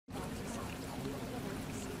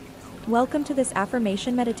Welcome to this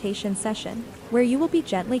affirmation meditation session, where you will be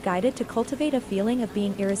gently guided to cultivate a feeling of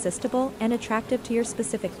being irresistible and attractive to your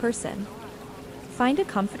specific person. Find a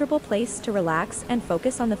comfortable place to relax and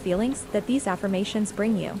focus on the feelings that these affirmations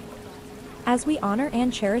bring you. As we honor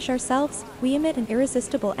and cherish ourselves, we emit an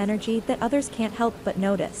irresistible energy that others can't help but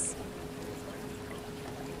notice.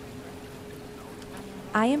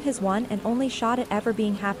 I am his one and only shot at ever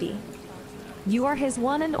being happy. You are his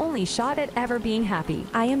one and only shot at ever being happy.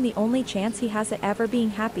 I am the only chance he has at ever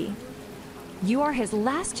being happy. You are his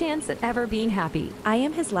last chance at ever being happy. I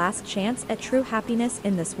am his last chance at true happiness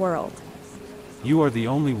in this world. You are the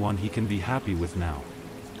only one he can be happy with now.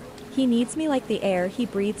 He needs me like the air he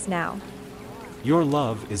breathes now. Your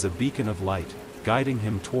love is a beacon of light, guiding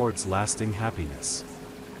him towards lasting happiness.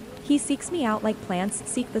 He seeks me out like plants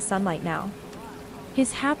seek the sunlight now.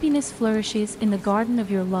 His happiness flourishes in the garden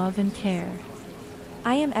of your love and care.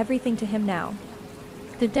 I am everything to him now.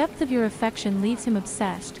 The depth of your affection leaves him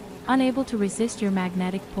obsessed, unable to resist your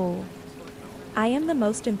magnetic pull. I am the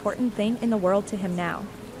most important thing in the world to him now.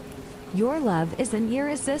 Your love is an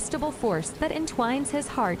irresistible force that entwines his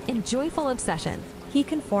heart in joyful obsession. He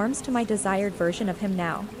conforms to my desired version of him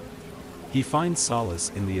now. He finds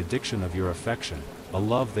solace in the addiction of your affection, a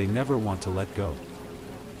love they never want to let go.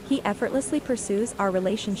 He effortlessly pursues our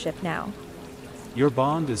relationship now. Your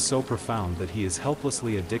bond is so profound that he is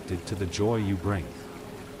helplessly addicted to the joy you bring.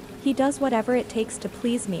 He does whatever it takes to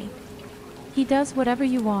please me. He does whatever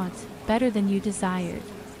you want, better than you desired.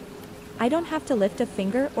 I don't have to lift a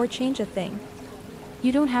finger or change a thing.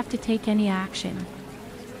 You don't have to take any action.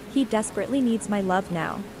 He desperately needs my love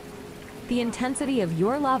now. The intensity of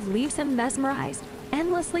your love leaves him mesmerized,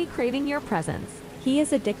 endlessly craving your presence. He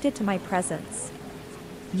is addicted to my presence.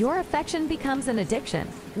 Your affection becomes an addiction,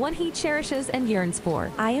 one he cherishes and yearns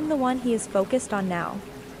for. I am the one he is focused on now.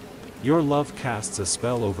 Your love casts a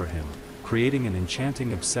spell over him, creating an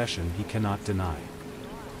enchanting obsession he cannot deny.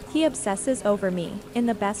 He obsesses over me, in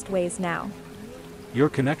the best ways now. Your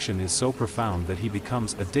connection is so profound that he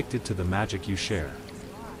becomes addicted to the magic you share.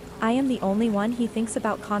 I am the only one he thinks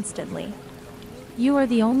about constantly. You are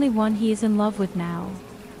the only one he is in love with now.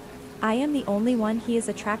 I am the only one he is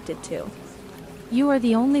attracted to. You are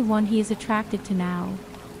the only one he is attracted to now.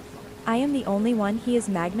 I am the only one he is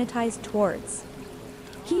magnetized towards.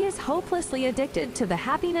 He is hopelessly addicted to the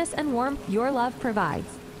happiness and warmth your love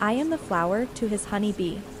provides. I am the flower to his honey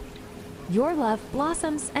bee. Your love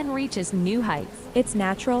blossoms and reaches new heights. It's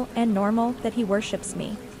natural and normal that he worships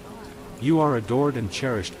me. You are adored and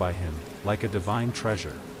cherished by him, like a divine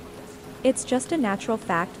treasure. It's just a natural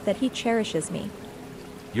fact that he cherishes me.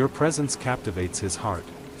 Your presence captivates his heart,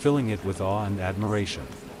 filling it with awe and admiration.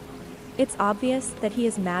 It's obvious that he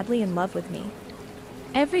is madly in love with me.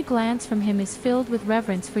 Every glance from him is filled with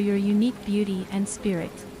reverence for your unique beauty and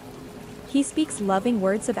spirit. He speaks loving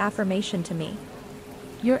words of affirmation to me.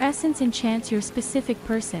 Your essence enchants your specific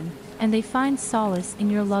person, and they find solace in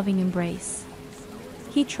your loving embrace.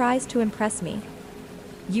 He tries to impress me.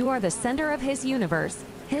 You are the center of his universe,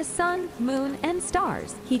 his sun, moon, and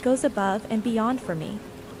stars. He goes above and beyond for me.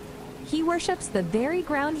 He worships the very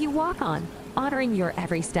ground you walk on, honoring your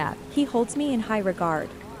every step. He holds me in high regard.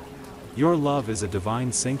 Your love is a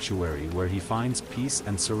divine sanctuary where he finds peace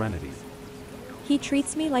and serenity. He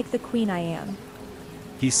treats me like the queen I am.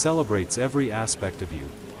 He celebrates every aspect of you,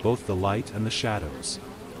 both the light and the shadows.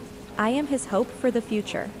 I am his hope for the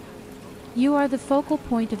future. You are the focal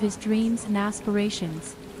point of his dreams and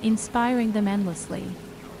aspirations, inspiring them endlessly.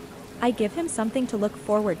 I give him something to look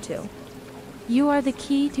forward to. You are the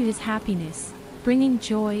key to his happiness, bringing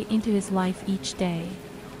joy into his life each day.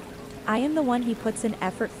 I am the one he puts in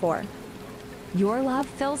effort for. Your love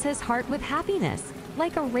fills his heart with happiness,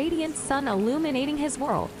 like a radiant sun illuminating his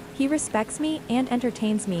world. He respects me and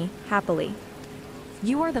entertains me, happily.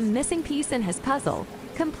 You are the missing piece in his puzzle,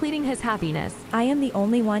 completing his happiness. I am the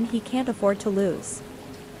only one he can't afford to lose.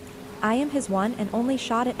 I am his one and only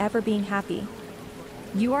shot at ever being happy.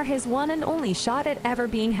 You are his one and only shot at ever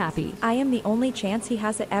being happy. I am the only chance he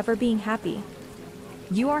has at ever being happy.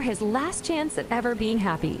 You are his last chance at ever being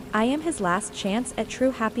happy. I am his last chance at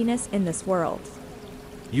true happiness in this world.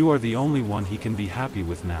 You are the only one he can be happy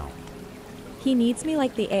with now. He needs me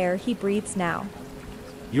like the air he breathes now.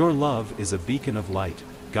 Your love is a beacon of light,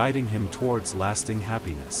 guiding him towards lasting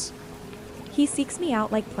happiness. He seeks me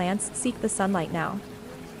out like plants seek the sunlight now.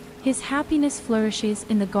 His happiness flourishes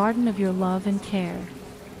in the garden of your love and care.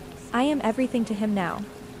 I am everything to him now.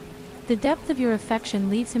 The depth of your affection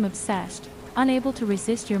leaves him obsessed, unable to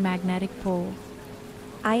resist your magnetic pull.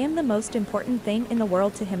 I am the most important thing in the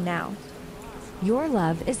world to him now. Your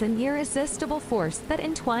love is an irresistible force that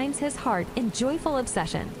entwines his heart in joyful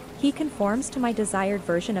obsession. He conforms to my desired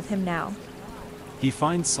version of him now. He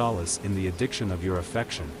finds solace in the addiction of your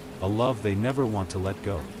affection, a love they never want to let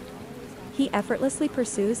go. He effortlessly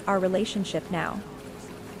pursues our relationship now.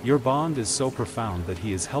 Your bond is so profound that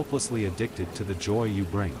he is helplessly addicted to the joy you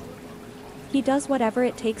bring. He does whatever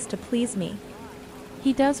it takes to please me.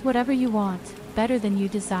 He does whatever you want, better than you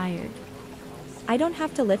desired. I don't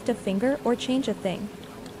have to lift a finger or change a thing.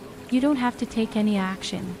 You don't have to take any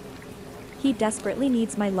action. He desperately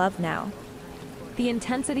needs my love now. The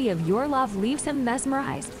intensity of your love leaves him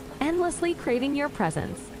mesmerized, endlessly craving your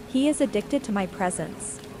presence. He is addicted to my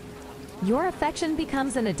presence. Your affection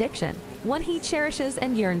becomes an addiction, one he cherishes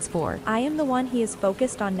and yearns for. I am the one he is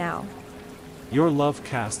focused on now. Your love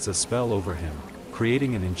casts a spell over him,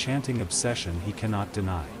 creating an enchanting obsession he cannot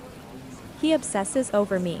deny. He obsesses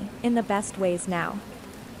over me, in the best ways now.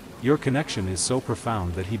 Your connection is so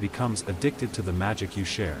profound that he becomes addicted to the magic you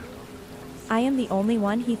share. I am the only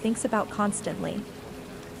one he thinks about constantly.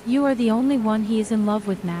 You are the only one he is in love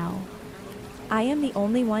with now. I am the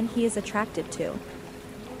only one he is attracted to.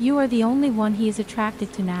 You are the only one he is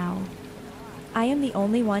attracted to now. I am the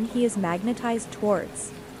only one he is magnetized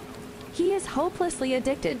towards. He is hopelessly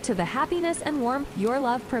addicted to the happiness and warmth your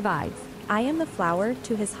love provides. I am the flower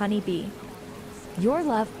to his honeybee. Your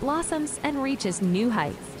love blossoms and reaches new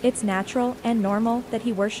heights. It's natural and normal that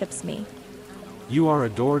he worships me. You are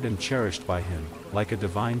adored and cherished by him, like a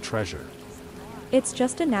divine treasure. It's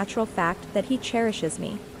just a natural fact that he cherishes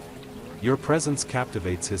me. Your presence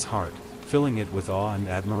captivates his heart, filling it with awe and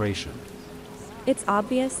admiration. It's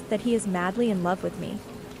obvious that he is madly in love with me.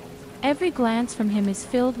 Every glance from him is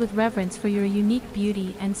filled with reverence for your unique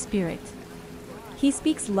beauty and spirit. He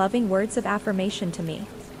speaks loving words of affirmation to me.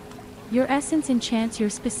 Your essence enchants your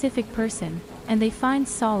specific person, and they find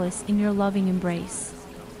solace in your loving embrace.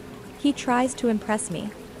 He tries to impress me.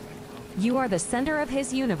 You are the center of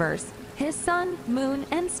his universe, his sun, moon,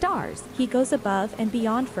 and stars. He goes above and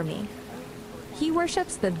beyond for me. He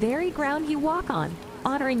worships the very ground you walk on,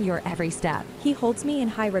 honoring your every step. He holds me in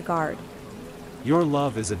high regard. Your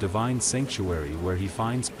love is a divine sanctuary where he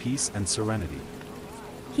finds peace and serenity.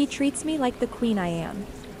 He treats me like the queen I am.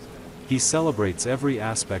 He celebrates every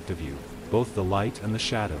aspect of you, both the light and the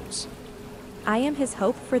shadows. I am his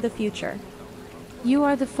hope for the future. You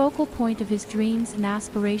are the focal point of his dreams and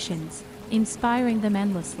aspirations, inspiring them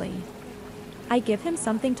endlessly. I give him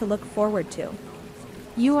something to look forward to.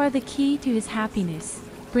 You are the key to his happiness,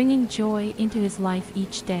 bringing joy into his life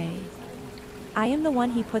each day. I am the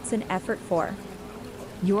one he puts in effort for.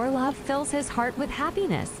 Your love fills his heart with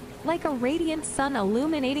happiness, like a radiant sun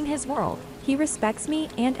illuminating his world. He respects me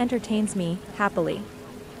and entertains me, happily.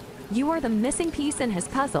 You are the missing piece in his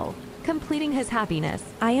puzzle, completing his happiness.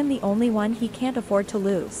 I am the only one he can't afford to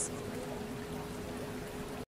lose.